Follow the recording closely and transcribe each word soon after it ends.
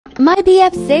My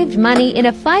BF saved money in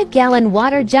a 5-gallon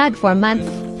water jug for months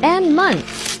and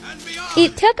months.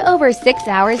 It took over 6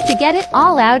 hours to get it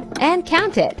all out and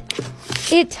count it.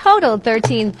 It totaled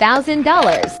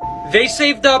 $13,000. They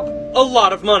saved up a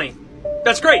lot of money.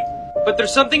 That's great, but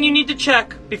there's something you need to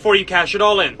check before you cash it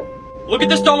all in. Look at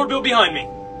this dollar bill behind me.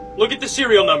 Look at the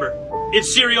serial number.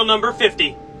 It's serial number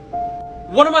 50.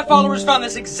 One of my followers found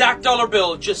this exact dollar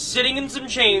bill just sitting in some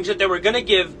change that they were gonna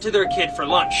give to their kid for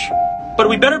lunch. But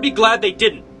we better be glad they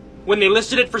didn't. When they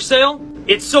listed it for sale,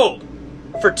 it sold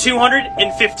for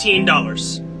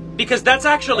 $215. Because that's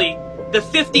actually the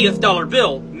 50th dollar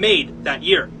bill made that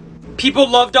year. People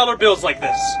love dollar bills like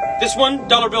this. This one,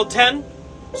 dollar bill 10,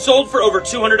 sold for over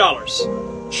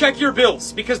 $200. Check your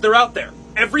bills because they're out there.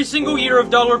 Every single year of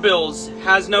dollar bills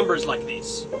has numbers like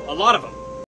these. A lot of them.